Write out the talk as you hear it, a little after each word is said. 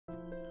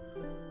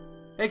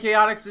Hey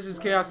Chaotix, this is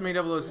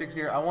ChaosMade006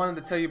 here. I wanted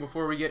to tell you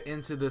before we get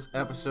into this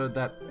episode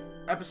that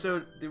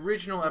the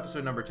original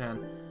episode number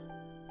 10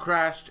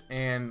 crashed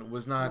and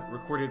was not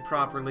recorded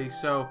properly,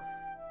 so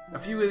a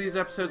few of these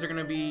episodes are going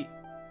to be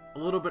a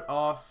little bit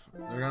off.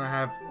 They're going to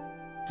have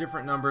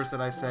different numbers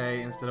that I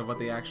say instead of what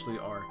they actually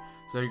are.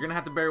 So you're going to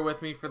have to bear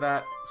with me for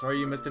that. Sorry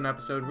you missed an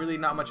episode. Really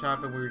not much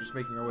happened. We were just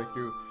making our way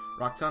through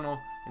Rock Tunnel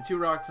and to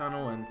Rock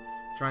Tunnel and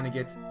trying to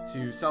get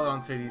to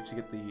Celadon City to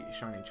get the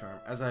Shiny Charm,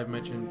 as I've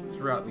mentioned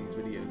throughout these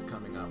videos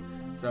coming up.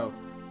 So,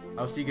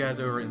 I'll see you guys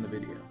over in the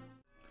video.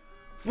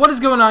 What is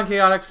going on,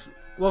 Chaotix?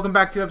 Welcome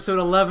back to episode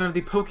 11 of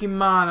the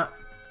Pokemon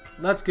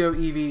Let's Go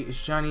Eevee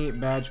Shiny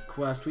Badge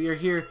Quest. We are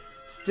here,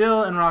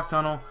 still in Rock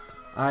Tunnel.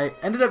 I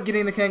ended up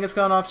getting the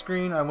Kangaskhan off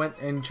screen. I went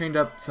and trained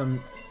up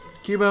some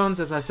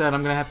Cubones. As I said,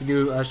 I'm going to have to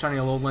do a Shiny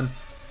Alolan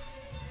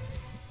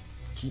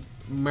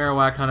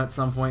Marowak hunt at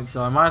some point,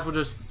 so I might as well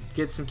just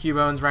get some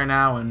Cubones right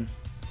now and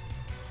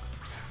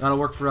that'll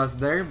work for us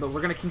there, but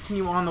we're going to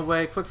continue on the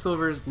way.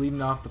 Quicksilver is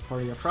leading off the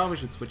party. I probably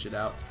should switch it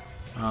out.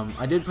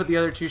 I did put the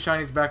other two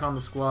Shinies back on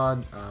the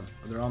squad.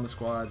 They're on the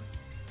squad.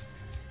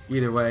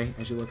 Either way,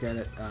 as you look at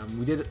it.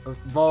 We did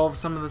evolve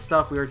some of the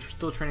stuff. We are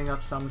still training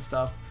up some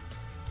stuff.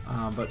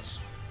 But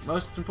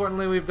most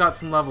importantly, we've got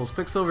some levels.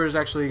 Quicksilver has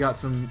actually got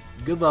some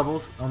good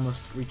levels,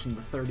 almost reaching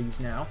the 30s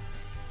now.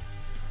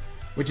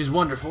 Which is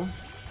wonderful.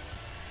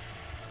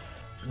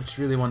 Which is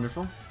really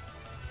wonderful.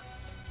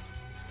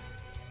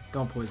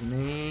 Don't poison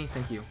me.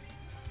 Thank you.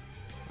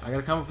 I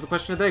gotta come up with a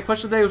question of the day.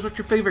 Question of the day was, what's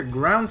your favorite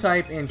ground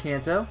type in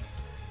Kanto?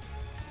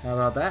 How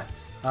about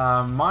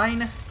that?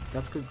 Mine.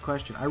 That's a good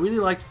question. I really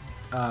like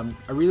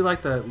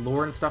the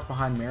lore and stuff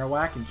behind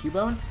Marowak and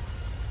Cubone.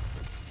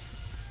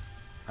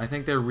 I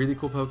think they're really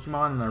cool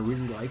Pokemon, and I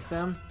really like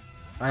them.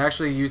 I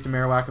actually used a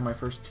Marowak in my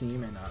first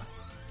team, and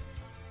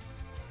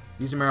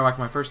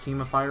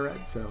of Fire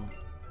Red. So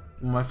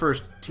my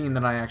first team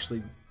that I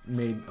actually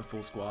made a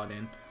full squad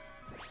in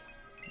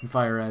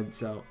Fire Red,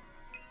 so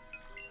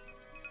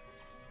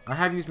I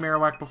have used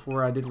Marowak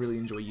before. I did really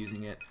enjoy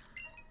using it.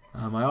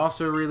 I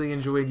also really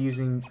enjoyed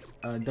using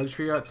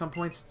Dugtrio at some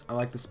points. I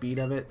like the speed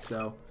of it,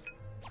 so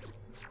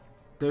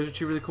those are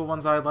two really cool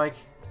ones I'd like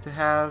to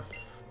have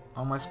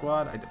on my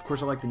squad. Of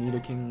course, I like the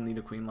Nidoking,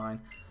 Nidoqueen line,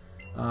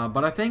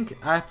 but I think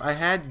if I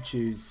had to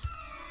choose,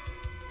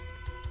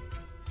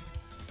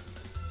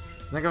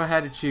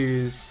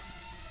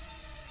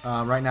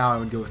 right now I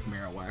would go with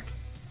Marowak.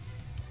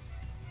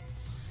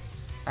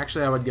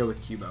 Actually, I would go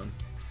with Cubone.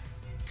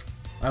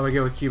 I would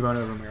go with Cubone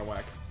over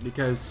Marowak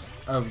because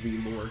of the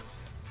lore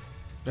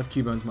of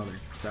Cubone's mother.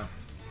 So,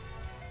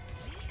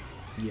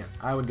 yeah,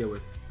 I would go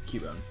with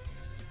Cubone.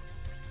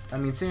 I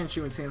mean,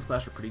 Sandshrew and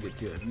Sandsplash are pretty good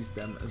too. I've used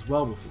them as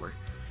well before.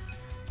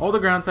 All the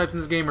ground types in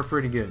this game are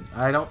pretty good.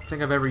 I don't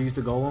think I've ever used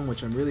a Golem,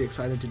 which I'm really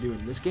excited to do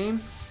in this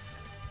game.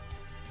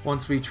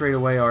 Once we trade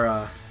away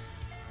our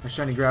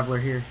Shiny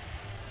Graveler here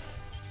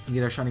and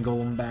get our Shiny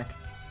Golem back,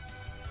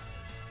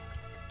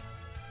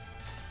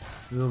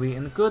 we will be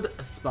in a good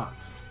spot.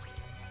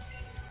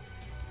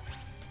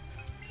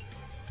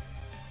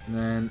 And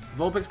then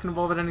Vulpix can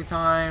evolve at any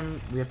time.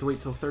 We have to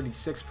wait till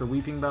 36 for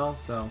Weeping Bell,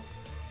 so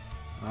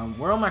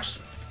we're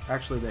almost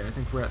actually there. I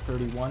think we're at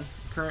 31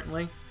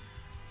 currently.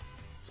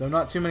 So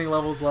not too many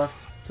levels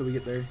left till we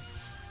get there.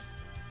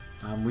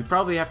 We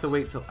probably have to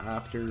wait till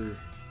after.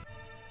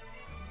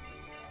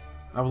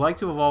 I would like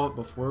to evolve it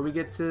before we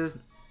get to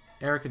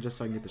Erica just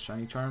so I can get the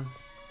Shiny Charm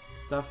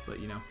stuff, but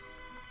you know,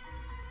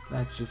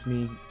 that's just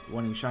me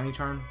wanting Shiny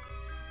Charm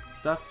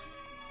stuff.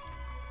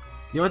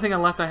 The only thing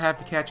left I have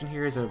to catch in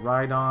here is a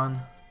Rhydon.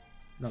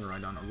 Not a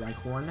Rhydon, a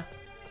Rhyhorn.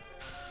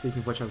 Speaking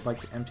of which, I would like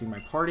to empty my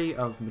party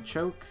of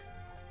Machoke.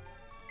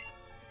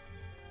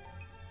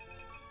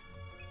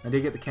 I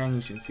did get the Kang,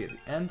 you can see at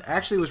the end.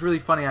 Actually, it was really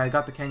funny. I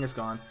got the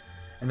Kangaskhan,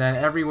 and then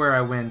everywhere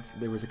I went,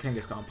 there was a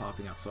Kangaskhan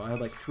popping up. So I had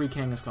like 3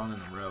 Kangaskhan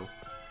in a row.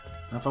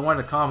 Now, if I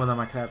wanted to combo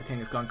them, I could have a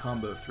Kangaskhan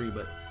combo of 3,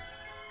 but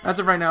as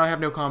of right now, I have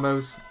no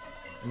combos.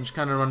 I'm just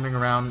kind of running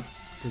around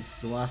because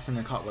the last thing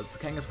I caught was the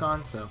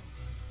Kangaskhan, so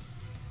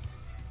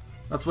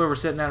that's where we're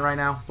sitting at right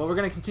now. But we're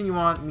going to continue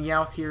on.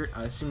 Meowth here.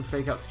 I assume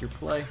Fake Out's your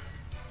play.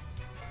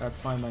 That's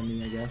fine by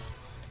me, I guess.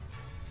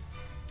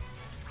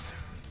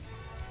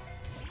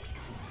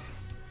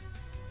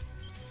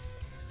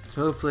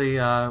 So hopefully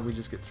we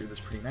just get through this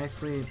pretty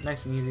nicely.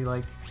 Nice and easy,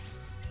 like.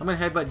 I'm going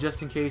to headbutt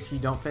just in case you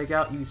don't Fake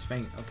Out. Use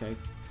Feint. Okay.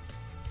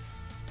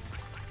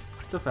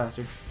 Still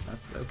faster.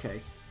 That's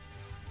okay.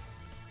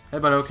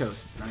 Headbutt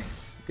Okos.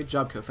 Nice. Good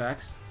job,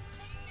 Kofax.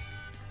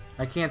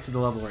 I can't see the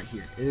level right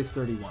here. It is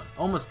 31.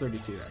 Almost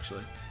 32,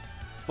 actually.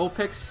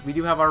 Vulpix. We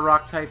do have our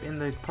Rock type in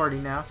the party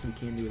now, so we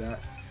can do that.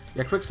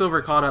 Yeah,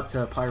 Quicksilver caught up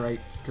to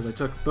Pyrite because I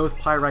took both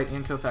Pyrite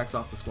and Kofax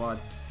off the squad,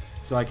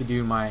 so I could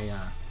do my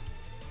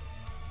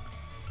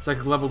so I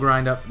could level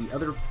grind up the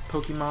other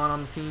Pokemon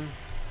on the team.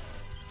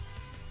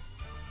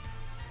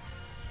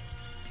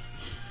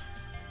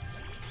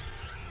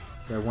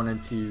 So I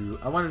wanted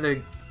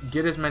to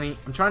get as many.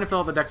 I'm trying to fill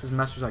out the decks as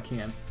much as I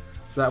can,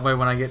 so that way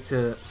when I get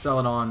to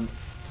Celadon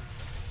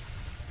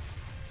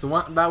So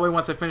that way,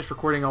 once I finish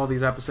recording all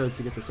these episodes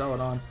to get the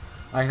Celadon,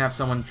 I can have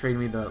someone trade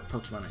me the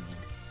Pokemon I need.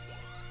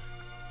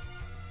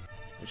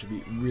 It should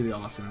be really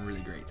awesome and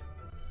really great.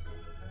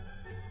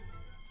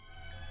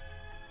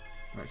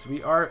 Alright, so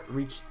we are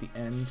reached the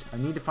end. I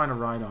need to find a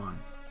Rhydon.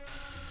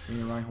 I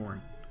need a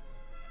Rhyhorn.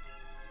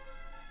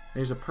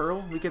 There's a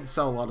Pearl. We can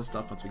sell a lot of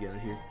stuff once we get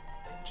it here,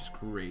 which is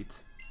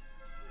great.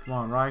 Come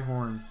on,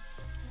 Rhyhorn.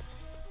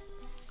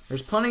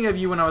 There's plenty of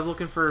you when I was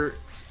looking for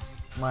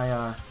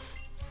my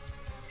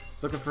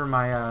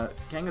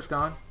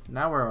Kangaskhan.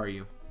 Now where are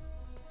you?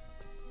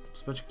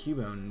 Just a bunch of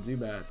Cubone and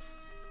Zubats.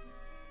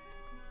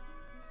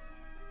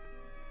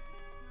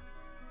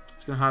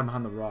 Just gonna hide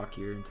behind the rock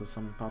here until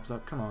someone pops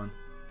up. Come on.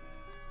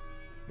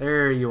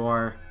 There you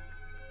are.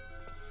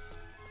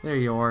 There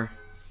you are.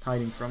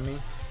 Hiding from me.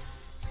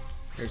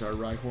 There's our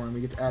Rhyhorn.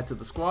 We get to add to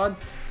the squad.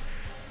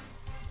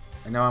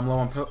 And now I'm low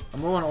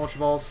on Ultra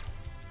Balls.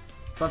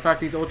 Fun fact,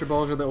 these Ultra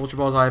Balls are the Ultra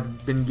Balls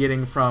I've been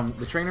getting from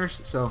the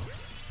trainers. So,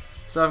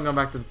 instead of going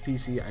back to the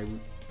PC, I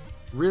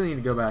really need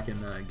to go back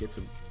and get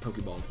some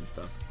Pokeballs and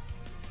stuff.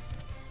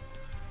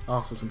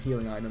 Also some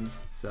healing items,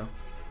 so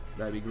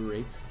that'd be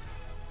great.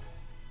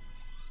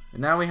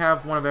 And now we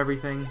have one of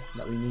everything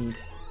that we need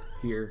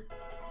here.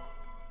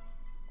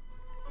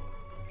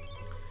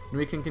 And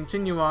we can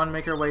continue on,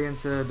 make our way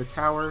into the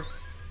tower,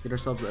 get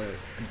ourselves a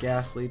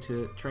Ghastly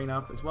to train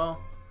up as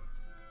well.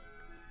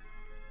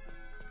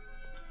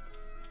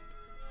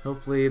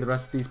 Hopefully the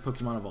rest of these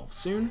Pokemon evolve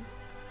soon.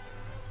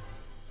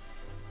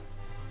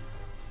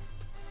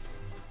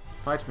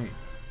 Fight me.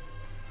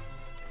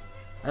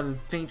 I have a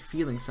faint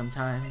feeling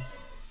sometimes.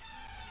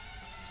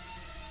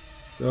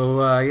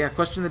 So, yeah,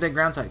 question of the day,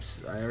 ground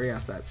types. I already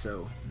asked that,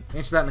 so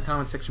answer that in the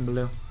comment section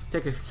below.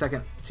 Take a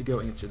second to go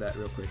answer that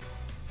real quick.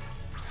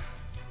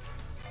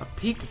 A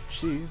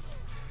Pikachu?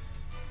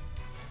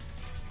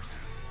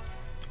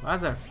 Why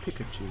is that a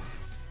Pikachu?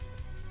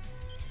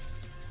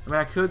 I mean,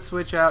 I could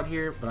switch out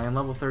here, but I am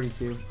level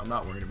 32. I'm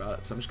not worried about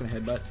it, so I'm just going to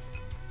headbutt.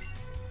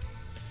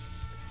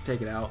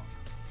 Take it out.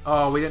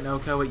 Oh, we didn't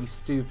OHKO it, you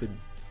stupid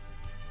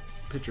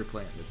pitcher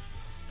planted.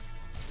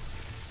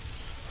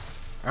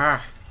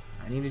 Ah,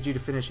 I needed you to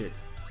finish it.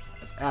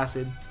 That's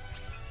acid.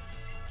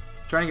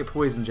 I'm trying to get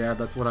Poison Jab,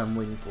 that's what I'm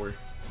waiting for.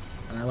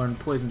 And I learned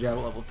Poison Jab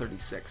at level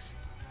 36.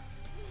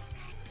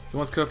 So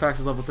once Kofax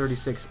is level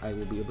 36, I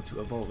will be able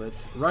to evolve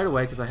it right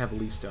away because I have a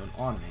Leaf Stone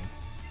on me.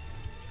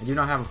 I do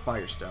not have a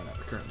Fire Stone at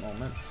the current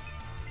moment.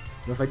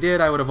 But if I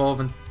did, I would evolve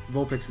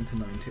Vulpix into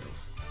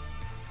Ninetales.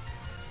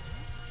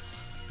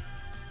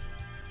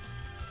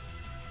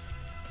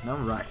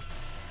 Alright.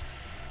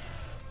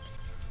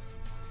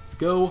 Let's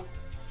go.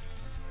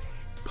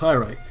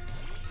 Pyrite.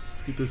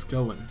 Let's get this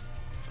going.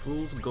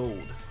 Fool's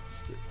Gold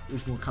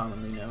is more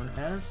commonly known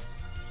as.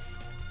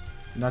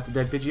 And that's a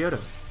dead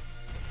Pidgeotto.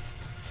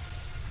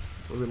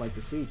 That's what we'd like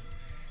to see.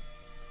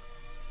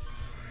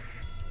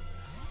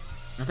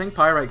 I think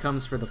Pyrite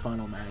comes for the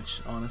final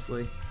match,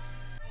 honestly.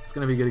 It's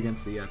going to be good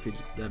against the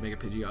Mega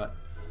Pidgeot.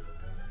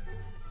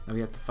 Now we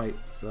have to fight,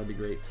 so that'd be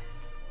great.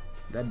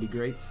 That'd be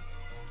great.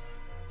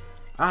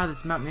 Ah,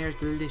 this Mountain Air is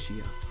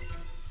delicious.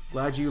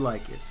 Glad you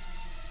like it.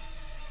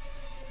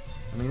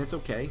 I mean, it's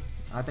okay.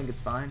 I think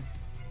it's fine.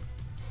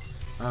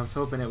 I was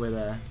hoping it would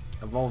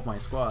evolve my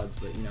squads,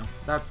 but you know,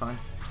 that's fine.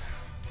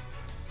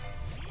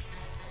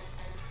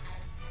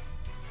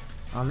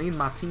 I'll need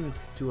my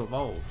teams to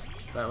evolve,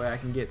 so that way I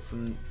can get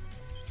some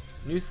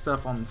new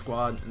stuff on the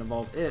squad and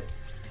evolve it.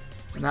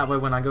 And that way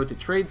when I go to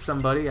trade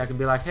somebody, I can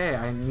be like, hey,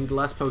 I need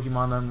less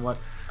Pokemon than what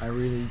I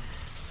really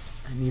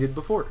needed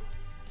before.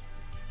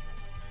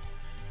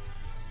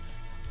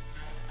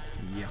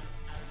 Yeah.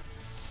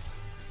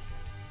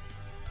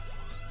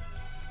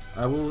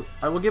 I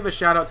will give a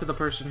shout out to the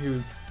person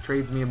who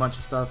trades me a bunch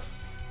of stuff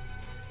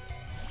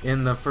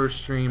in the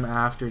first stream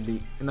after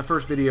in the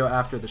first video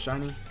after the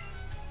shiny.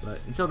 But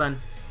until then,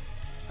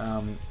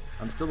 I'm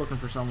still looking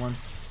for someone.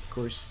 Of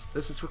course,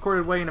 this is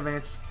recorded way in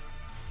advance,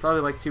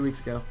 probably like 2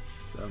 weeks ago.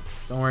 So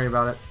don't worry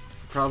about it.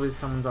 Probably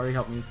someone's already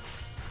helped me.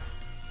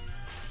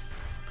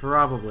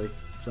 Probably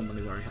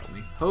somebody's already helped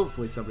me.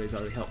 Hopefully somebody's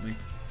already helped me.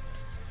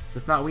 So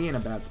if not, we in a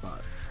bad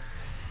spot.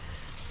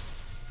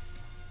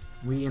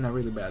 We in a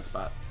really bad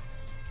spot.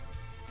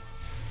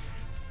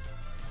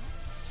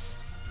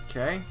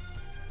 Okay.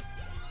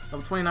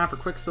 Level 29 for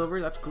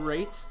Quicksilver, that's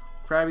great.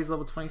 Krabby's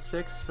level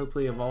 26,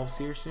 hopefully evolves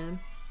here soon.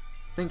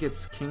 I think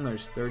it's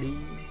Kingler's 30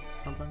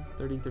 something,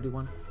 30,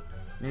 31,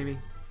 maybe.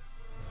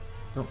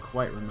 Don't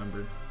quite remember.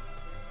 It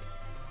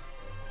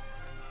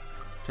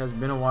has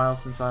been a while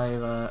since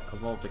I've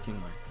evolved a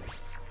Kingler.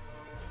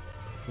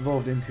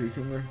 Evolved into a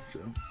Kingler, so.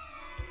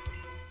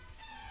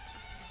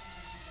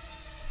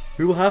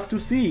 We will have to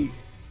see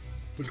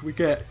what we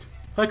get.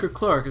 Hiker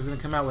Clark is going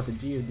to come out with a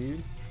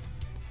Geodude.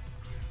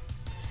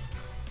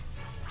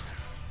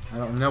 I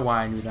don't know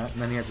why I knew that.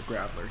 And then he has a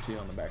Grappler too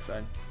on the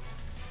backside.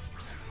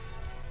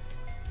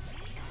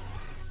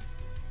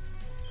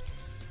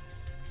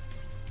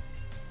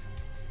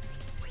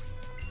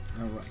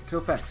 Alright,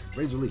 Kofax,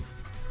 Razor Leaf.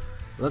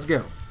 Let's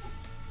go.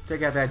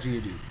 Take out that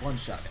Geodude. One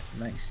shot it.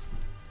 Nice.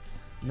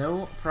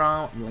 No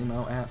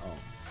problemo at all.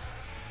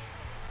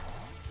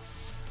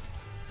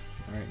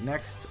 Alright,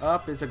 next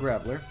up is a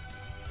Graveler.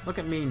 Look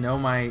at me, know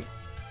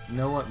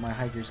what my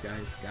Hiker's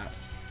guys got.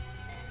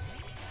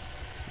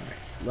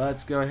 Alright, so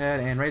let's go ahead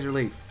and Razor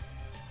Leaf.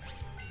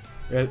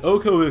 And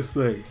Oko this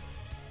thing.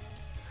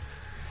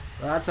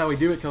 Well, that's how we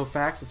do it,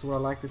 Kofax. That's what I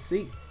like to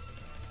see.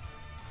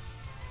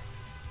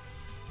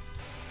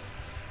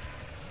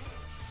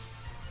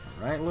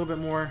 Alright, a little bit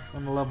more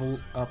on the level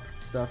up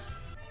stuffs.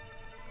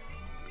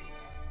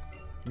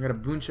 We got a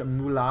bunch of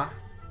moolah,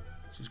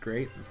 which is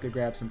great. Let's go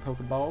grab some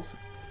Pokeballs.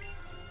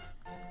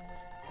 I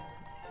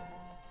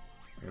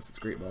guess it's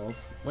great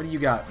balls. What do you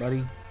got,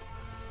 buddy?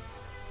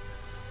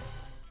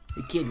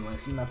 Hey kid, you want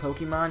to see my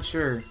Pokemon?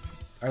 Sure.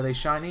 Are they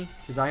shiny?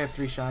 Because I have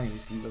 3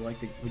 shinies.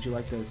 Would you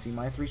like to see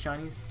my 3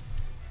 shinies?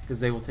 Because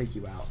they will take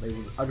you out. They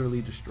will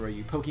utterly destroy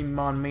you.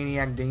 Pokemon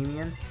Maniac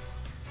Damien.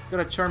 Got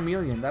a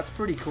Charmeleon. That's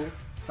pretty cool.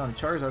 It's not a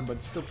Charizard, but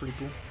it's still pretty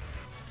cool.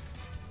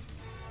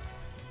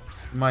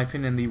 In my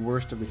opinion, the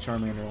worst of the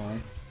Charmander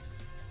line.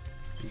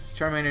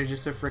 Charmander is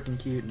just so freaking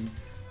cute, and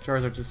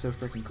Charizard's just so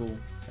freaking cool.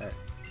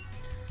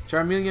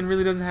 Charmeleon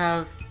really doesn't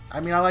have... I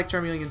mean, I like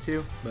Charmeleon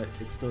too, but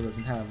it still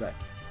doesn't have that...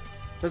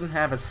 Doesn't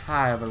have as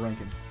high of a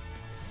ranking.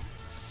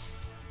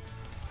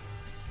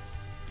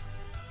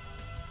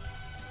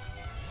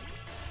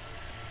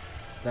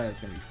 That is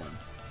going to be fun.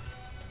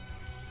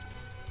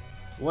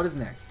 What is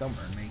next? Don't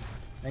burn me.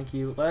 Thank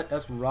you. Let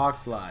us Rock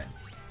Slide.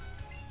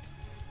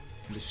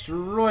 And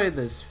destroy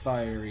this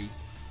fiery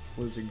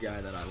lizard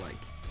guy that I like.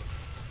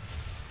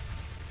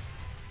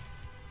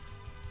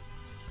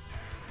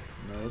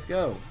 Now let's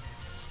go.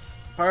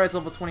 Pirate's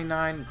level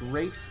 29.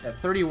 Great. At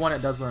 31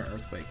 it does learn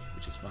Earthquake,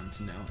 which is fun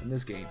to know. In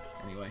this game,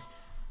 anyway.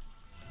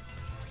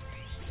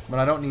 But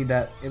I don't need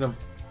that.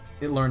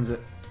 It learns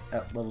it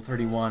at level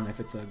 31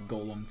 if it's a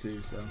Golem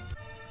too, so...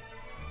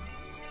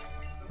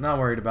 Not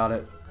worried about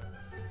it.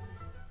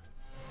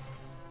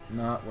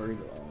 Not worried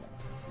at all.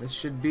 This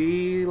should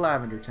be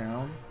Lavender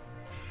Town.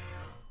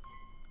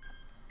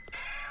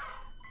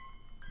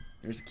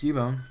 There's a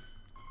Cubone.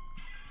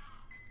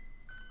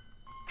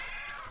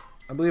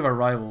 I believe our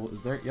rival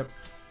is there. Yep.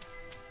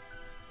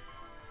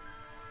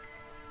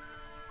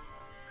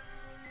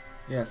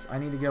 Yes, I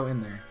need to go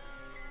in there.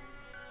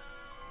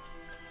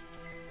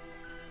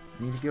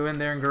 I need to go in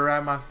there and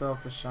grab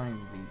myself a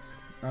shiny, please.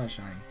 Not a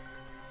shiny.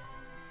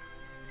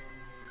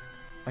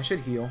 I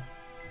should heal,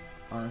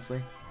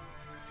 honestly.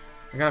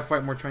 I gotta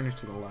fight more trainers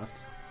to the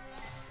left.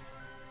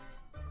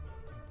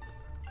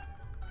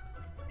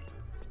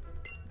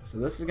 So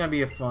this is gonna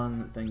be a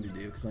fun thing to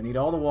do because I need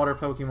all the water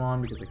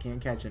Pokemon because I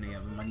can't catch any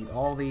of them. I need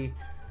all the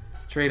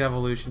trade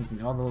evolutions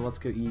and all the Let's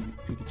Go Eevee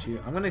Pikachu.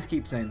 I'm gonna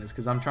keep saying this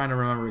because I'm trying to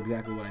remember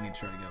exactly what I need to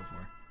try to go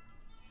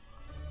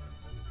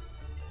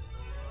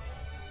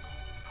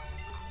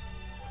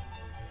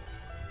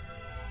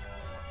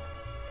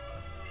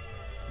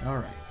for.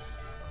 Alright.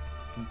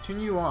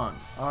 Continue on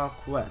our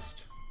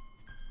quest.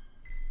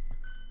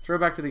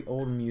 Throwback to the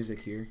old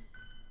music here.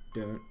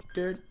 Gotta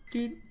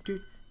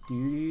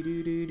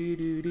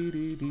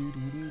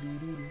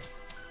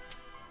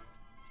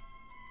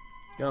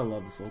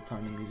love this old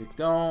timey music.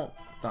 Don't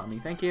stop me.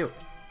 Thank you.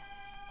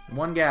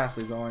 1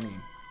 Ghastly is all I need.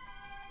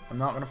 I'm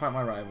not gonna fight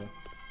my rival.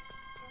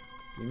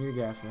 Give me the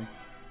Ghastly.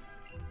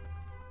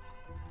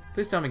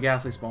 Please tell me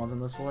Ghastly spawns on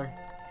this floor.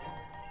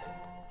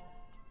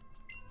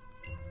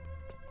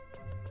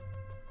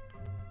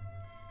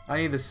 I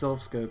need the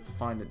Sylph Scope to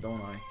find it,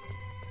 don't I?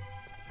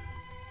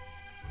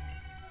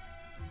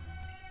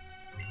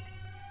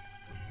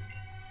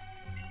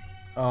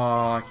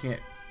 Oh, I can't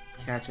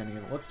catch any of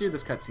it. Let's do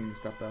this cutscene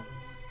stuff though.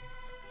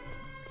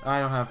 I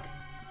have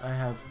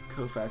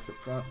Kofax up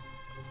front.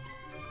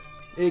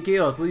 Hey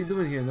Chaos, what are you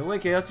doing here? No way,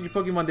 Chaos, your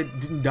Pokemon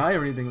didn't die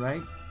or anything,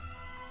 right?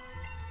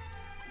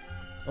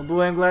 Oh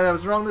boy, I'm glad I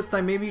was wrong this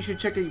time. Maybe you should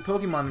check that your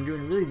Pokemon are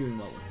really doing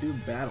well. Let's do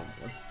battle.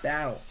 Let's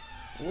battle.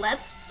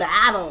 Let's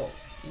battle!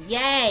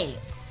 Yay!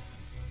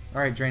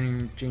 Alright,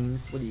 Draining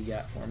Jeans, what do you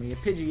got for me? A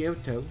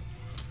Pidgeotto.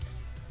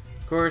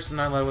 Of course, and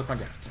I led with my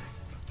Gas type.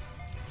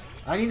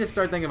 I need to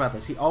start thinking about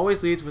this. He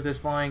always leads with his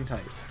Flying type.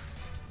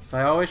 So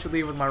I always should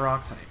lead with my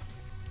Rock type.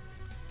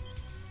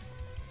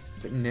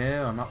 But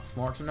no, I'm not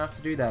smart enough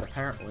to do that,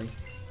 apparently.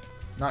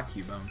 Not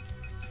Cubone.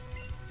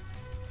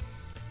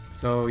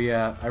 So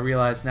yeah, I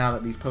realize now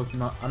that these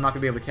Pokemon... I'm not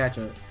going to be able to catch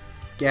a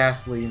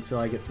Ghastly until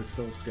I get the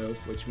Sylph Scope,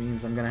 which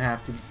means I'm going to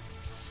have to...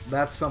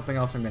 That's something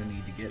else I'm going to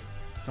need to get.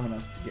 Someone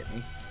else to get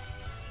me.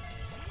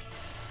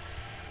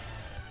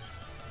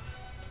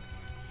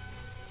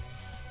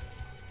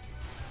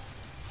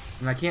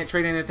 And I can't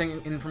trade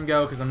anything in from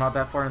Go because I'm not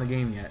that far in the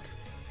game yet.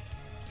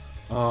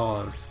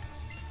 Oh, this...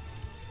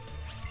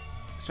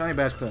 Shiny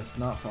Badge Quest,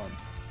 not fun.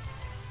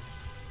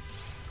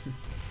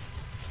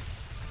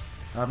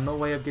 I have no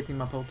way of getting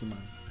my Pokemon.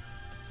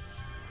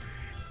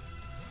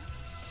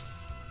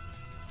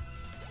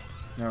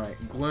 Alright,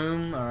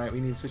 Gloom. Alright,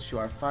 we need to switch to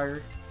our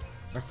fiery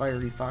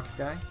fox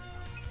guy.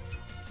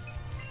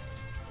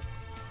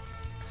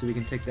 So we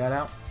can take that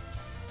out.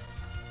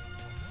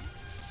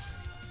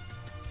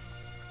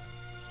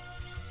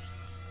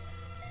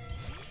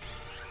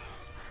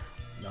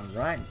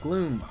 Alright,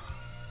 Gloom.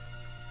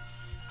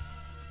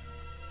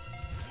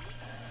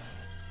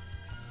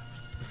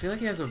 I feel like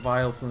he has a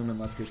Vileplume and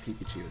Let's Go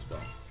Pikachu as well.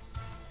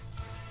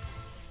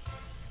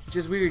 Which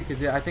is weird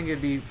because I think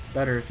it'd be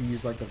better if he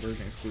used like the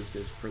version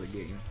exclusives for the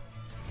game.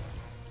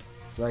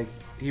 Like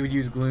he would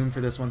use Gloom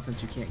for this one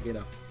since you can't get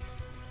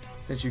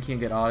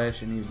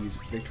Oddish, and he would use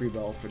Victory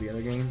Bell for the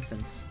other game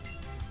since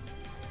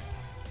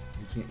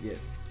you can't get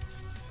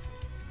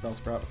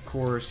Bellsprout. Of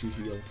course, you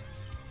heal.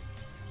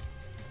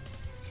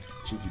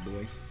 Cheeky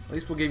boy. At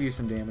least we'll give you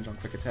some damage on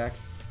Quick Attack.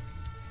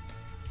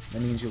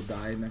 That means you'll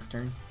die next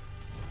turn.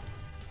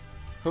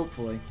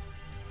 Hopefully.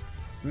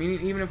 I mean,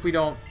 even if we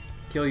don't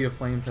kill you a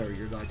Flamethrower,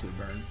 you'll die to a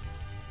burn.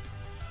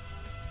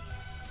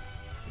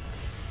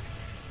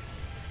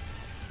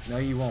 No,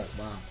 you won't.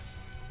 Wow.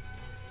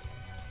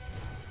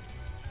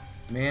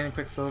 Man and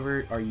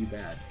Quicksilver, are you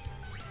bad?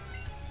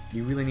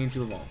 You really need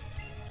to evolve.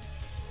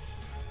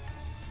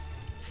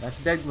 That's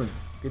a dead Gloom.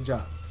 Good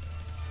job.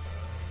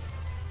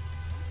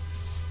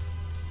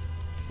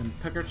 And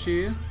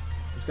Pikachu,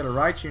 it's gonna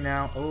Raichu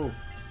now. Oh,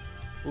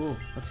 ooh.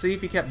 Let's see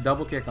if he kept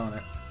Double Kick on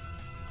it.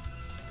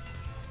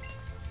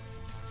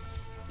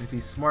 If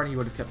he's smart, he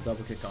would have kept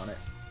Double Kick on it.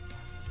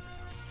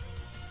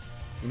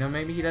 You know,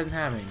 maybe he doesn't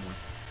have anymore.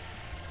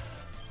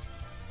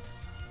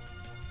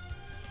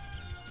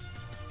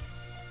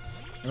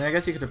 I mean, I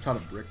guess he could have taught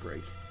a Brick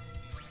Break.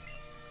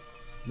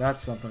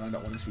 That's something I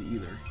don't want to see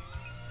either.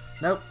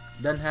 Nope,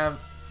 doesn't have.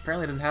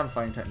 Apparently, doesn't have a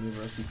Fighting type move,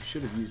 or else he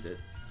should have used it.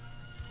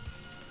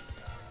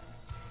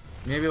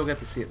 Maybe we'll get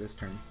to see it this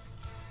turn.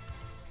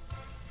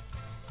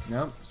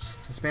 Nope,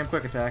 just spam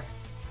Quick Attack.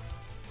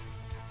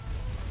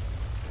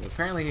 So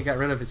apparently he got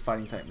rid of his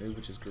Fighting type move,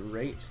 which is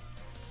great.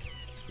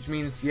 Which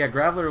means, yeah,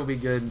 Graveler will be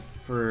good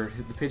for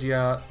the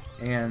Pidgeot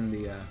and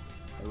the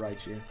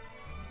Raichu.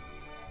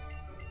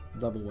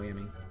 Double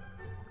whammy.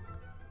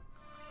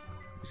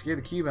 We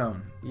scared the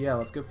Cubone. Yeah,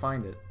 let's go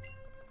find it.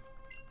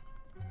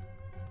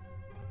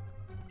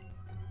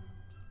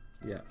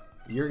 Yeah,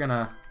 you're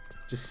gonna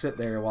just sit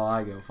there while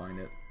I go find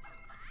it.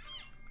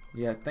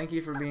 Yeah, thank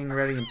you for being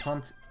ready and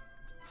pumped,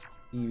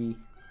 Eevee.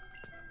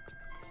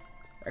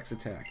 X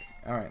attack.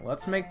 Alright,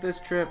 let's make this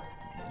trip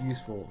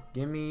useful.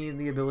 Give me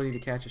the ability to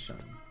catch a shine.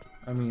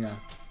 I mean,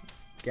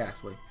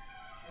 Ghastly.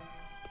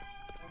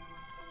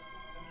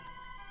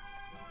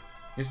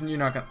 Isn't you're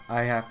not gonna...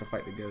 I have to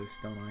fight the ghost,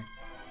 don't I?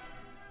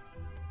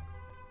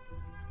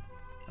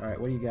 Alright,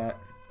 what do you got?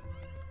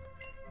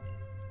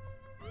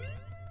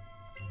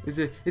 It's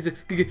a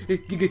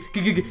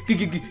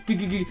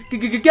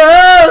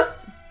ghost!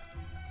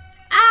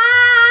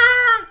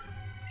 Ah!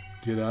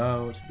 Get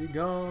out, be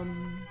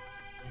gone.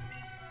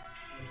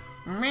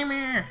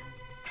 Meh.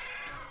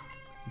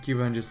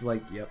 Cubone just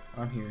like, yep,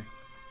 I'm here.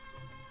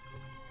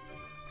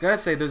 Gotta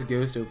say, those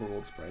Ghost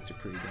Overworld sprites are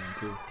pretty damn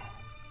cool.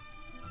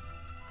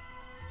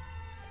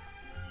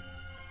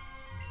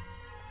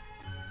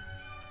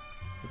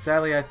 But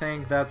sadly, I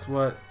think that's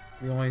what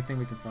the only thing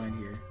we can find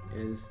here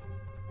is.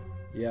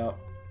 Yep.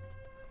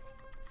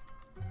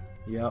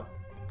 Yep.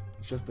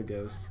 It's just the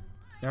ghost.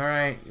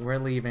 Alright, we're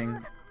leaving.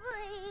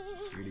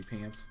 Scaredy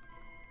pants.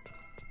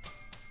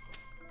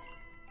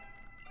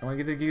 I want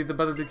to get the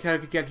butter the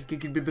ghost.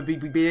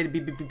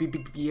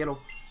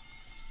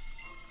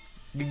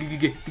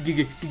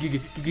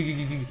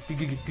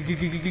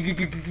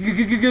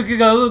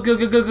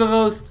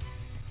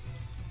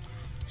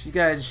 She's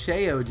got a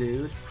Shayo,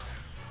 dude.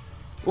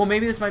 Well,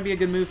 maybe this might be a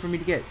good move for me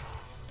to get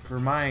for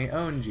my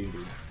own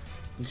Judy.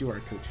 Since you are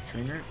a coach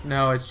trainer.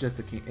 No, it's just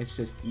it's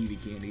just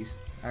Eevee candies.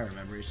 I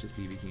remember, it's just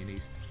Eevee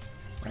candies.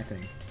 I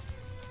think.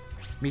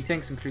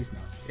 Methinks increase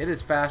now. It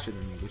is faster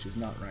than me, which is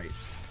not right.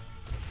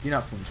 Do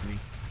not flinch me.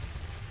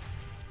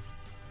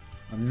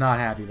 I'm not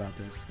happy about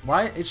this.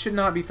 Why? It should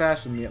not be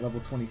faster than me at level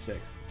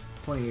 26.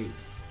 28.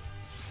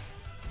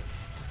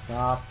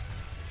 Stop.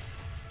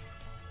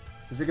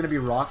 Is it going to be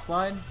Rock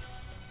Slide?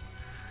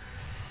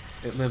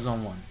 It lives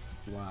on 1.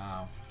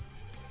 Wow.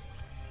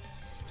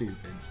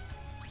 Stupid.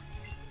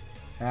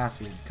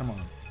 Acid, come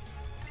on.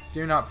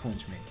 Do not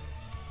flinch me.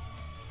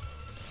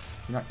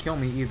 Do not kill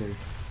me either.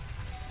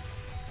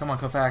 Come on,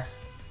 Kofax.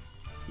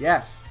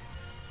 Yes!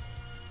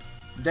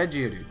 Dead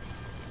Geodude.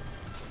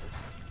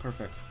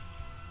 Perfect.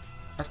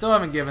 I still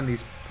haven't given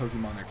these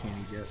Pokemon their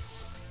candies yet.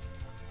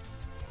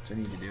 Which I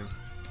need to do.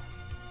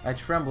 I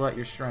tremble at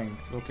your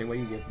strength. Okay, what do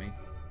you give me?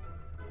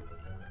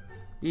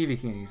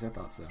 Eevee candies, I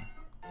thought so.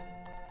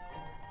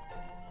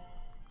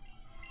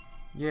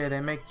 Yeah, they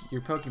make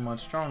your Pokemon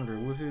stronger.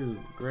 Woohoo,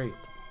 great.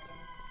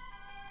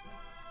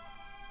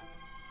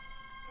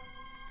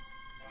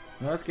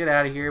 Now let's get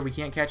out of here. We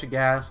can't catch a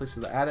Ghastly,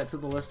 so add it to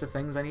the list of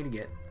things I need to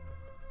get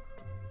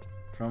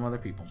from other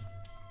people.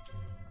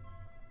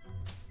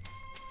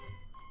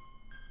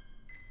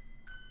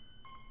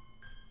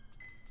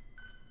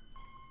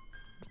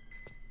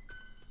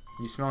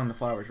 You smelling the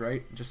flowers,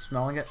 right? Just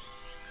smelling it?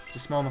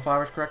 Just smelling the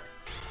flowers, correct?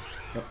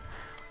 Yep.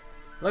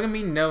 Look at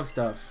me know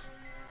stuff.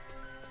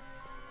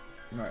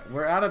 Alright,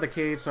 we're out of the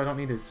cave, so I don't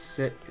need to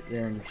sit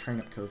there and train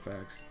up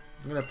Kofax.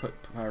 I'm gonna put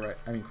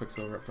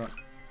Quicksilver up front.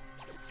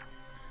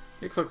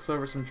 It clicks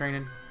over some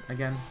training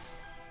again.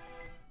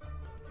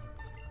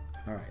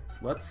 Alright,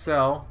 so let's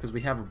sell, because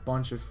we have a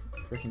bunch of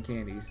freaking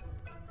candies.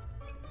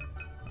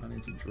 I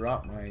need to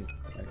drop my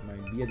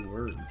weird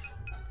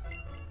words.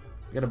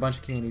 We got a bunch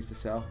of candies to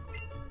sell.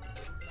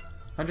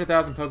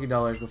 100,000 Poké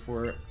Dollars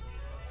before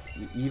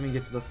you even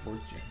get to the 4th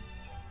gym.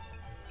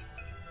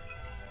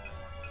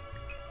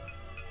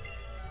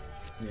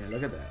 Yeah,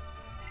 look at that.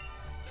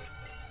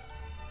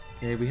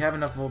 Okay, we have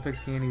enough Vulpix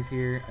candies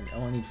here. I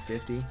only need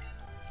 50.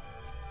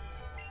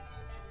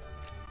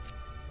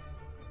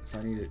 So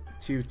I need a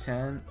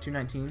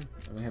 219,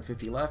 and we have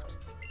 50 left.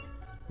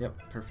 Yep,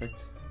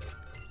 perfect.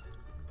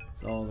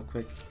 It's all the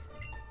quick.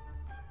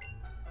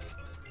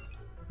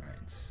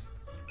 Alright.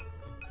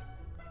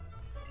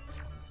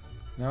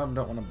 No, I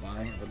don't want to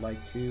buy. I would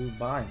like to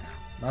buy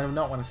now. I don't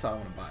want to sell, I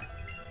want to buy.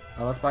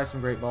 Let's buy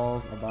some Great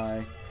Balls. I'll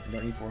buy. I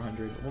don't need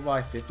 400. We'll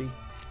buy 50.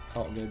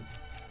 Call it good.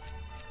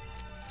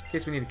 In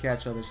case we need to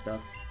catch other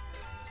stuff.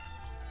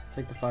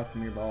 Take the 5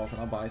 Premier Balls,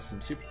 and I'll buy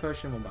some Super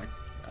Potion. We'll buy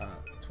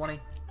 20.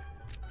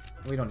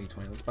 We don't need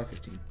 20. Let's buy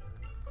 15.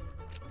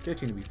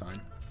 15 will be fine.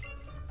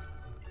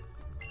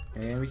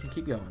 And we can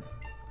keep going.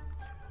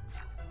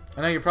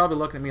 I know you're probably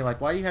looking at me like,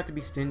 why do you have to be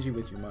stingy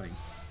with your money?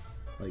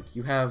 Like,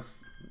 you have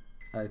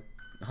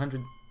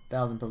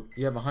 100,000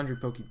 you have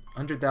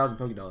 100,000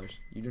 Poké Dollars.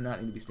 You do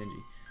not need to be stingy.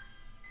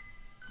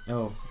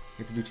 Oh,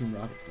 you have to do Team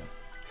Rocket stuff.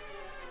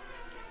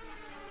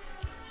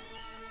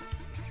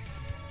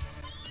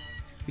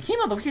 We came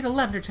all the way here to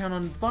Lavender Town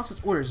on the boss's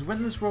orders. When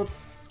in this world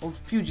old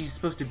Fuji's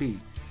supposed to be?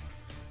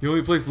 The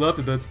only place left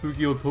is that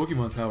spooky old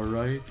Pokemon tower,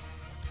 right?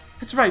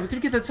 That's right, we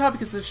couldn't get to the top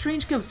because there's a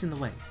strange ghost in the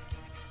way.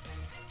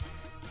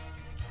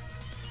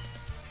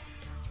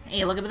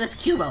 Hey, look at this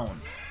Cubone!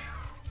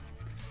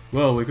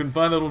 Well, we couldn't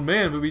find that old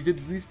man, but we did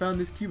at least found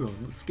this Cubone.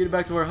 Let's get it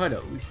back to our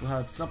hideout. At least we'll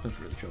have something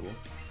for the trouble.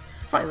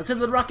 Right, let's head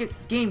to the Rocket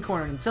Game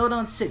Corner in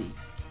Celadon City.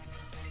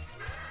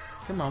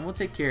 Come on, we'll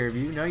take care of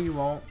you. No, you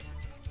won't.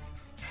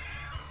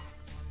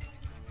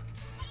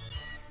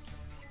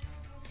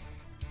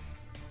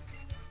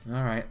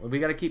 Alright, well, we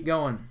gotta keep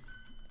going.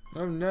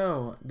 Oh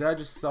no, did I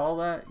just saw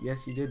that?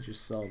 Yes, you did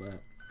just saw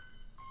that.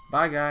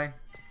 Bye, guy.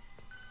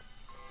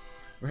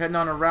 We're heading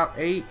on to Route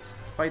 8 to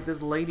fight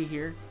this lady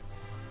here.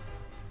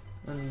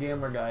 And the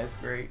gambler guy is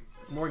great.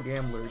 More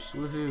gamblers,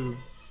 woohoo.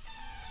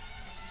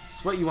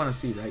 It's what you want to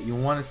see, right? You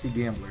want to see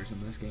gamblers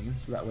in this game,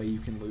 so that way you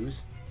can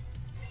lose.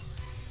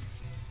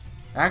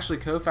 Actually,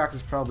 Koufax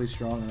is probably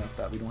strong enough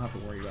that we don't have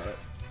to worry about it.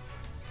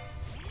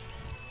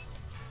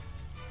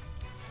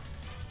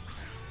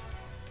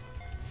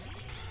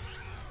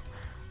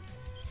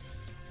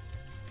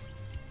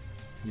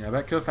 Yeah, I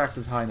bet Koufax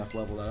is high enough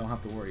level that I don't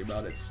have to worry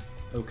about its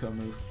Oko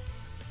move.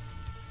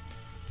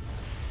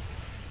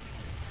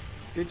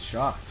 Good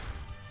shot.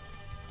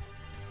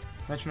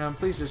 Metronome,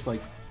 please just,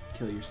 like,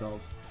 kill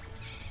yourself.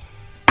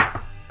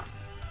 Of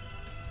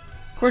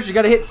course, you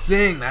gotta hit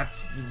Sing.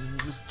 That's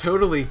just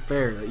totally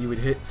fair that you would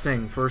hit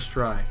Sing first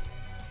try.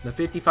 The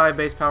 55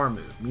 base power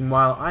move.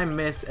 Meanwhile, I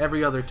miss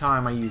every other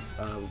time I use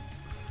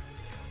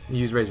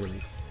Razor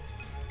Leaf.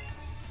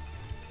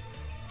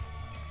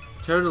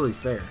 Totally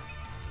fair.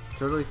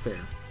 Totally fair.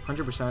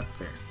 100%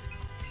 fair.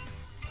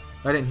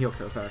 I didn't heal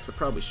Koufax. I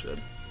probably should.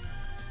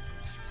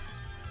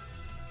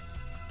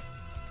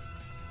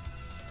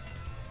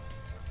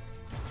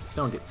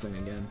 Don't get Sing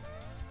again.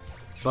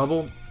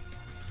 Bubble.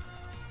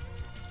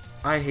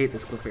 I hate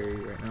this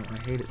Clefairy right now. I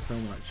hate it so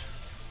much.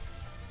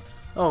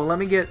 Oh, let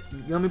me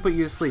put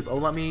you to sleep. Oh,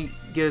 let me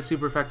get a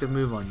super effective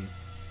move on you.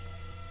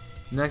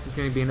 Next it's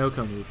going to be an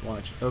Oko move.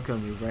 Watch. Oko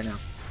move right now.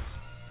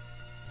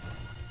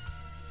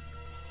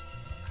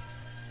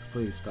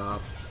 Please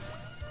stop.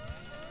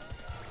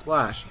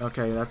 Splash.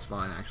 Okay, that's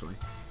fine, actually.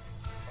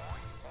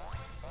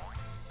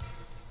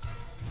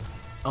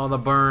 Oh, the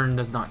burn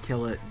does not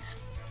kill it. You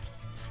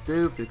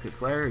stupid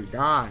Clefairy.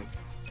 Die.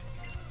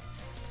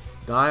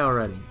 Die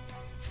already.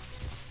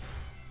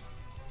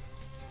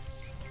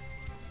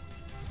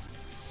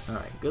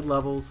 Alright, good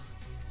levels.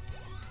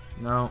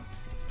 No.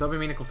 Don't be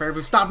mean to Clefairy,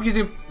 but stop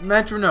using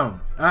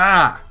Metronome!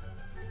 Ah!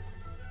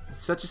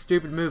 It's such a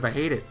stupid move. I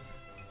hate it.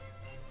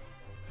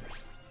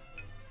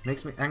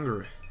 Makes me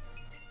angry.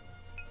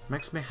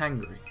 Makes me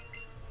hungry.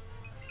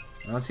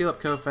 Now let's heal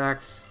up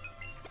Koufax.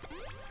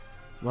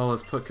 Well,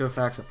 let's put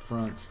Koufax up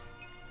front.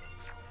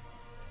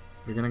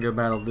 We're gonna go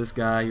battle this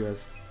guy who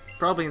has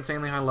probably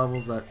insanely high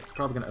levels that's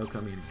probably gonna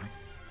Oko me anyway.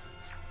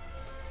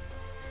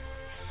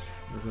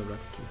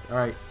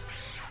 Alright.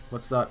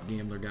 What's up,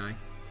 gambler guy?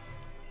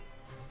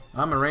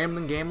 I'm a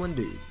rambling, gambling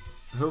dude.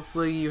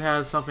 Hopefully you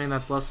have something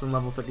that's less than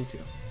level 32.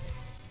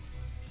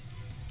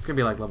 It's gonna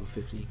be like level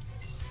 50.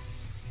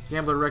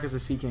 Gambler Wreck is a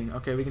Sea King.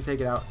 Okay, we can take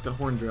it out. It's got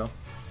Horn Drill.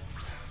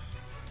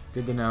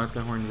 Good to know, it's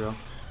got Horn Drill.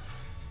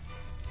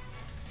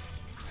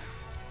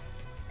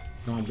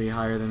 Don't be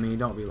higher than me.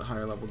 Don't be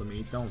higher level than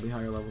me. Don't be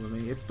higher level than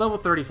me. It's level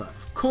 35.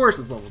 Of course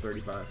it's level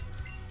 35.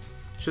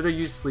 Should have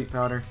used Sleep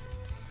Powder.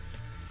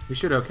 We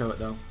should Oko it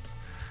though.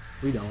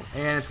 We don't.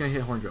 And it's going to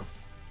hit Horn Drill.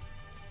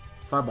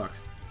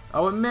 $5.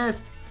 Oh, it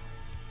missed!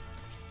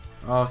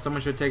 Oh,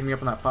 someone should take me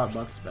up on that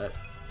 $5 bet.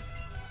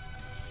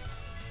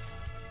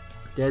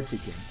 Dead Sea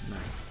King.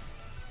 Nice.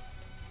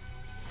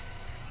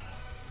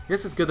 I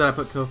guess it's good that I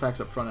put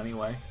Kofax up front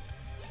anyway.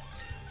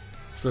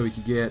 So we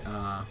could get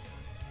a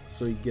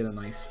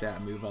nice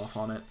stat move off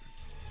on it.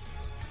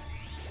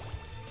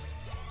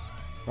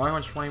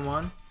 Rhyhorn's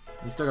 21.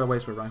 You still gotta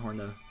wait for Rhyhorn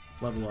to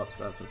level up,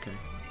 so that's okay.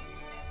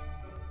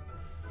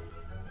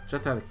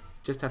 Just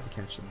have to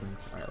catch some things.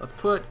 Alright, let's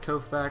put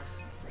Kofax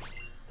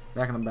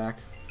back in the back.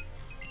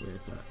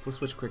 We'll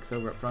switch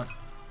Quicksilver up front.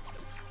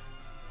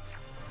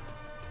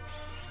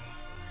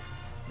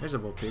 There's a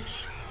Vulpix.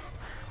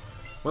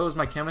 What was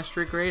my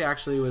chemistry grade?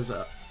 Actually, it was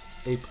A+,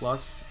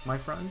 my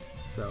friend.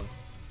 So,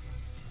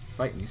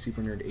 fight me,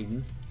 Super Nerd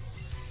Aiden.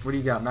 What do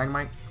you got?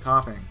 Magnemite?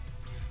 Coughing.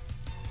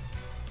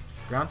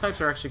 Ground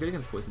types are actually good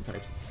against poison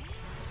types.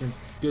 And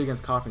good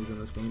against Coughings in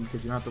this game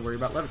because you don't have to worry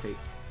about Levitate.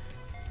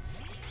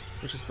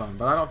 Which is fun,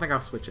 but I don't think I'll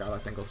switch out. I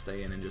think I'll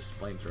stay in and just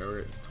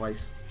Flamethrower it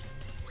twice.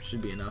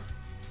 Should be enough.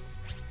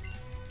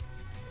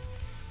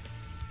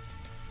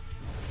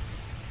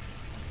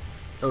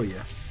 Oh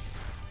yeah.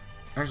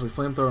 Actually,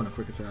 Flamethrower and a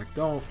quick attack.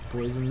 Don't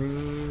poison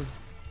me.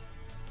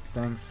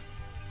 Thanks.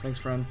 Thanks,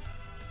 friend.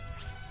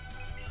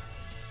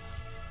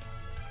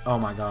 Oh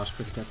my gosh,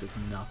 quick attack does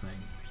nothing.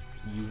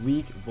 You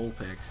weak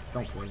Vulpix.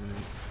 Don't poison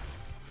me.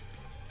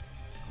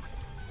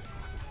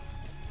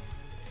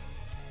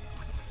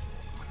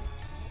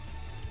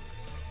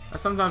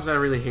 Sometimes I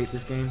really hate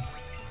this game.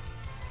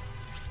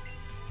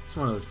 It's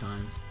one of those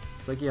times.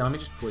 It's like, yeah, let me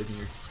just poison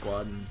your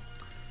squad and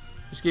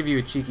just give you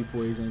a cheeky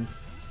poison.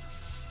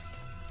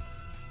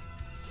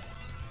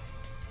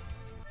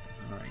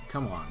 Alright,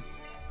 come on.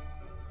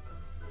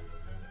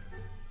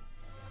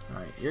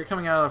 Alright, you're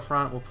coming out of the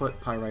front. We'll put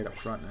Pyrite up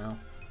front now.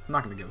 I'm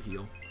not going to go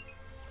heal.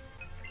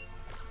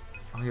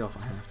 I'll heal if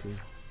I have to.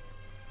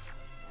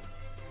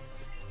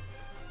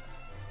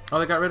 Oh,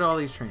 they got rid of all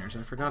these trainers.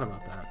 I forgot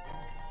about that.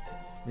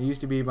 There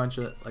used to be a bunch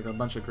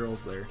of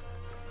girls there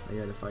that you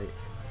had to fight.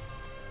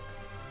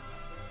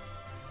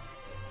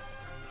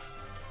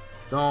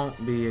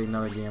 Don't be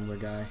another gambler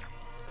guy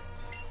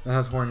that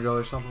has Horn Drill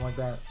or something like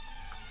that.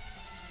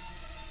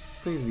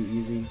 Please be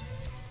easy.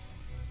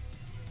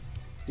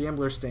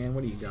 Gambler Stan,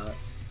 what do you got?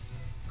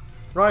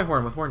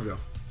 Rhyhorn with Horn Drill.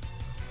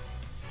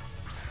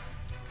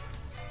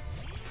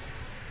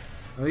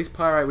 At least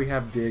Pyrite we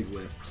have Dig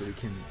with, so we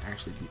can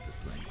actually beat this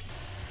thing.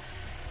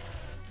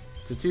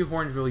 So 2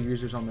 Horn Drill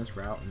users on this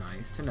route,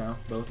 nice to know.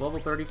 Both level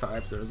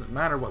 35, so it doesn't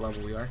matter what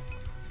level we are.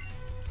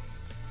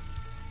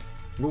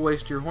 We'll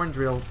waste your Horn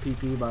Drill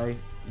PP by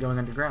going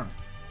underground.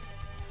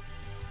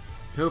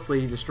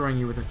 Hopefully destroying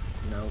you with a...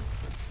 No.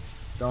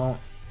 Don't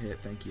hit,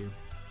 thank you.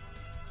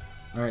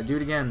 Alright, do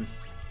it again.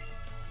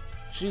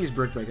 Jeez,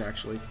 Brick Break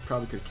actually.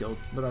 Probably could have killed,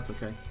 but that's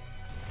okay.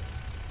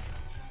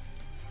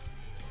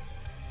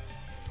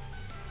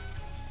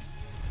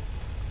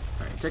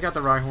 Alright, take out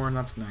the Rhyhorn,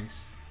 that's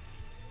nice.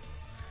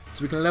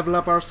 So we can level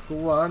up our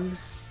squad.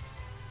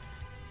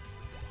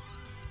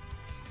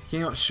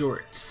 Came up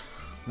short.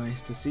 Nice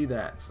to see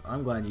that.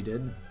 I'm glad you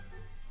did.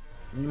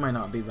 You might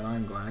not be, but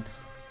I'm glad.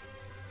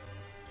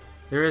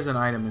 There is an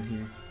item in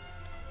here.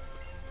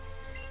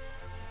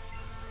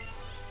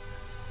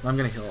 I'm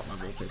gonna heal up my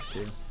Vulpix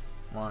too.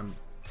 Well, I'm...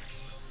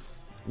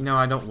 You know,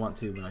 I don't want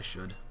to, but I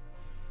should.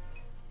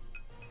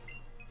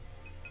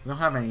 I don't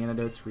have any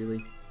antidotes,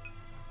 really.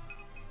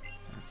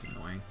 That's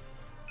annoying.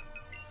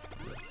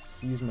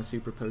 Let's use my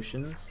super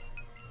potions.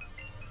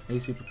 A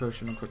super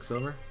potion on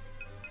Quicksilver.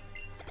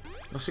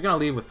 I'm still gonna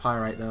leave with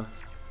Pyrite though.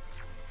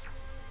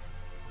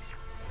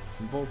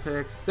 Some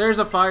Vulpix. There's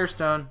a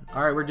Firestone.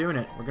 Alright, we're doing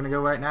it. We're gonna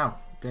go right now.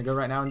 We're gonna go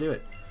right now and do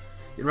it.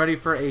 Get ready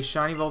for a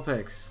shiny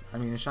Vulpix. I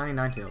mean, a shiny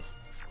Ninetales.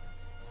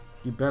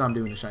 You bet I'm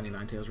doing a shiny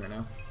Ninetales right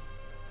now.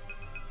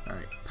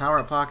 Alright, Power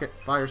Up Pocket,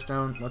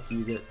 Firestone. Let's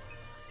use it.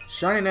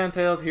 Shiny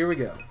Ninetales, here we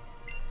go.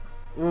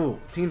 Ooh,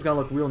 team's gonna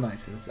look real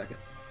nice in a second.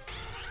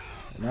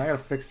 And now I gotta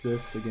fix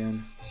this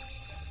again.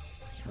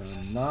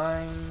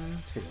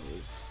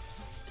 Ninetales.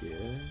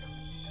 Good.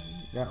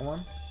 That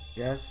one?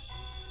 Yes.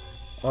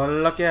 Oh,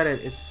 look at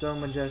it. It's so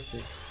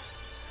majestic.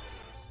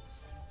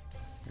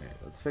 Alright,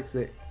 let's fix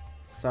the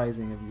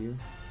sizing of you.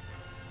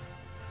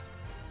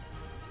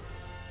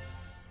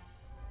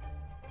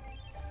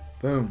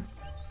 Boom.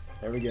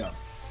 There we go.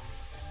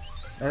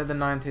 Add the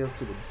Ninetales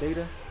to the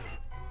data.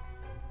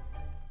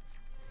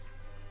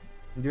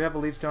 I do have a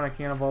Leaf Stone. I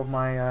can't evolve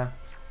my...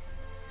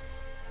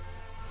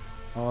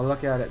 Oh,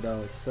 look at it,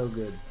 though. It's so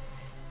good.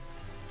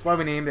 That's why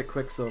we named it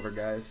Quicksilver,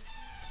 guys.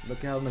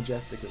 Look how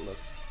majestic it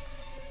looks.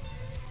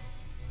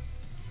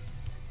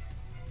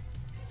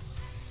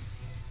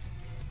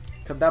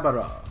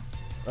 Kadabra.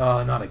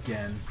 Oh, not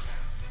again.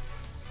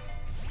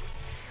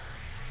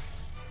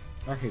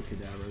 I hate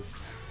Kadabras.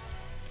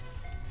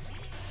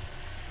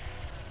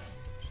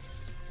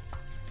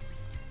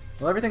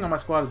 Well, everything on my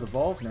squad is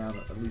evolved now,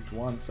 at least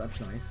once. That's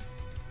nice.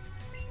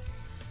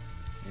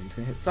 And he's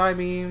going to hit Side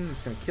Beam.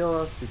 It's going to kill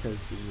us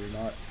because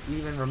we're not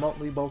even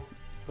remotely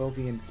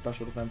bulky in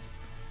special defense.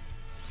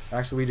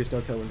 Actually, we just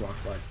don't kill with Rock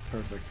Slide.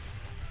 Perfect.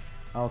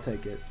 I'll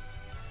take it.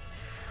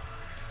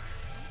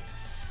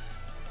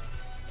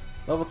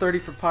 Level 30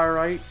 for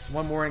Pyrite.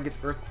 One more and it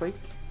gets Earthquake.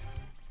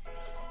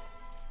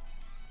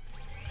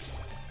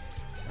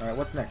 Alright,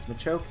 what's next?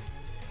 Machoke.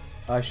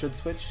 I should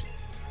switch.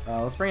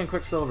 Let's bring in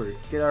Quicksilver.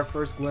 Get our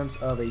first glimpse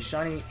of a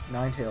shiny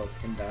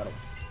Ninetales in battle.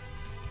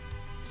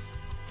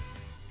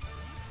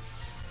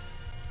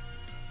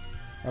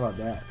 How about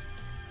that?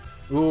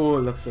 Ooh,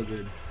 it looks so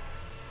good.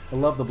 I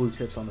love the blue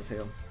tips on the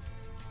tail.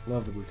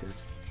 Love the blue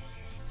tips.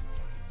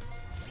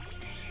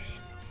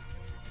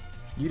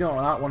 You do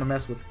not want to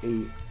mess with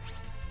a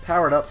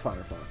powered up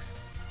Firefox.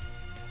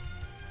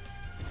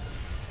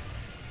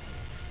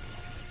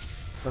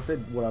 That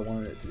did what I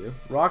wanted it to do.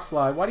 Rock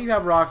Slide. Why do you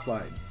have Rock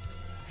Slide?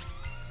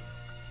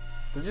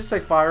 Did it just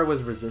say fire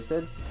was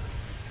resisted?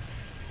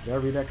 Did I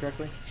read that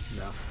correctly?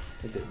 No,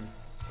 it didn't.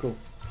 Cool.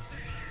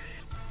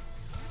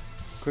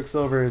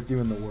 Quicksilver is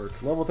doing the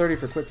work. Level 30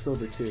 for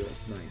Quicksilver too.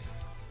 That's nice.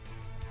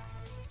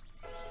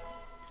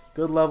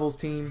 Good levels,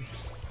 team.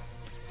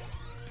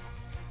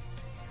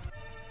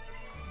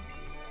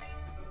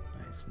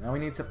 Nice. Now we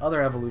need some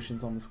other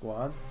evolutions on the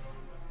squad.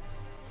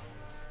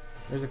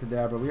 There's a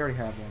Kadabra. We already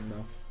have one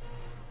though.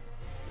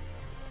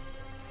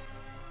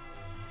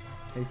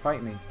 Hey,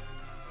 fight me.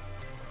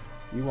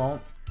 You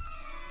won't.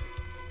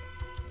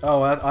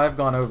 Oh, I've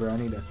gone over. I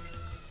need to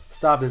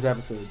stop this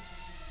episode.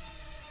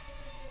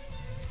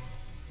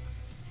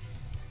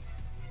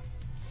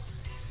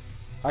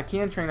 I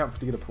can train up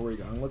to get a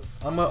Porygon.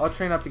 I'll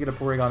train up to get a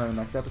Porygon in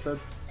the next episode.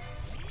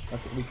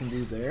 That's what we can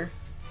do there.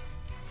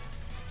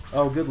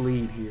 Oh, good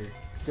lead here.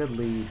 Good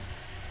lead.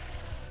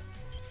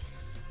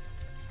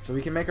 So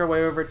we can make our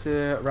way over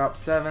to Route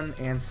 7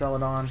 and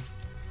Celadon.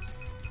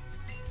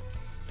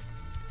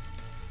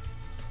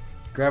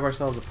 Grab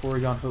ourselves a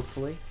Porygon,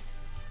 hopefully.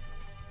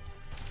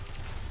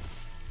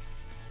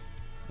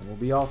 And we'll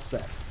be all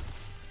set.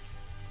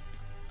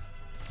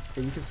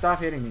 Okay, you can stop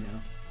hitting me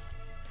now.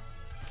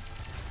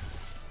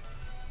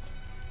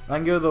 I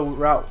can go the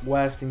route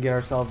west and get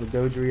ourselves a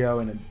Dodrio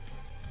and a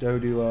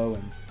Doduo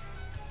and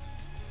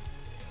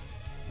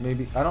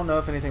maybe, I don't know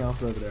if anything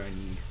else is over there I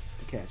need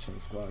to catch in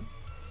the squad.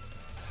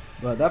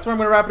 But that's where I'm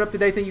going to wrap it up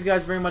today. Thank you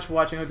guys very much for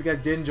watching. I hope you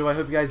guys did enjoy. I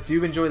hope you guys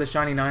do enjoy the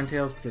shiny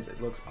Ninetales because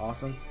it looks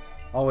awesome.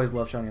 Always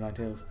love shiny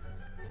Ninetales.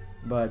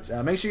 But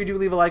make sure you do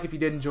leave a like if you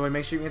did enjoy.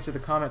 Make sure you answer the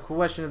comment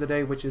question of the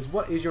day, which is,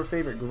 what is your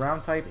favorite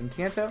ground type in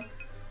Kanto?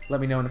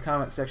 Let me know in the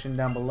comment section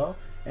down below.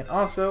 And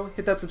also,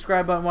 hit that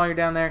subscribe button while you're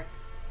down there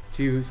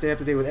to stay up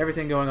to date with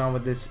everything going on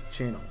with this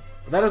channel.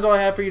 But that is all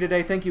I have for you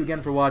today. Thank you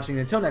again for watching.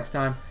 Until next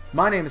time,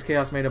 my name is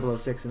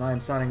ChaosMade006 and I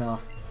am signing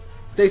off.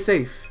 Stay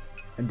safe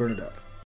and burn it up.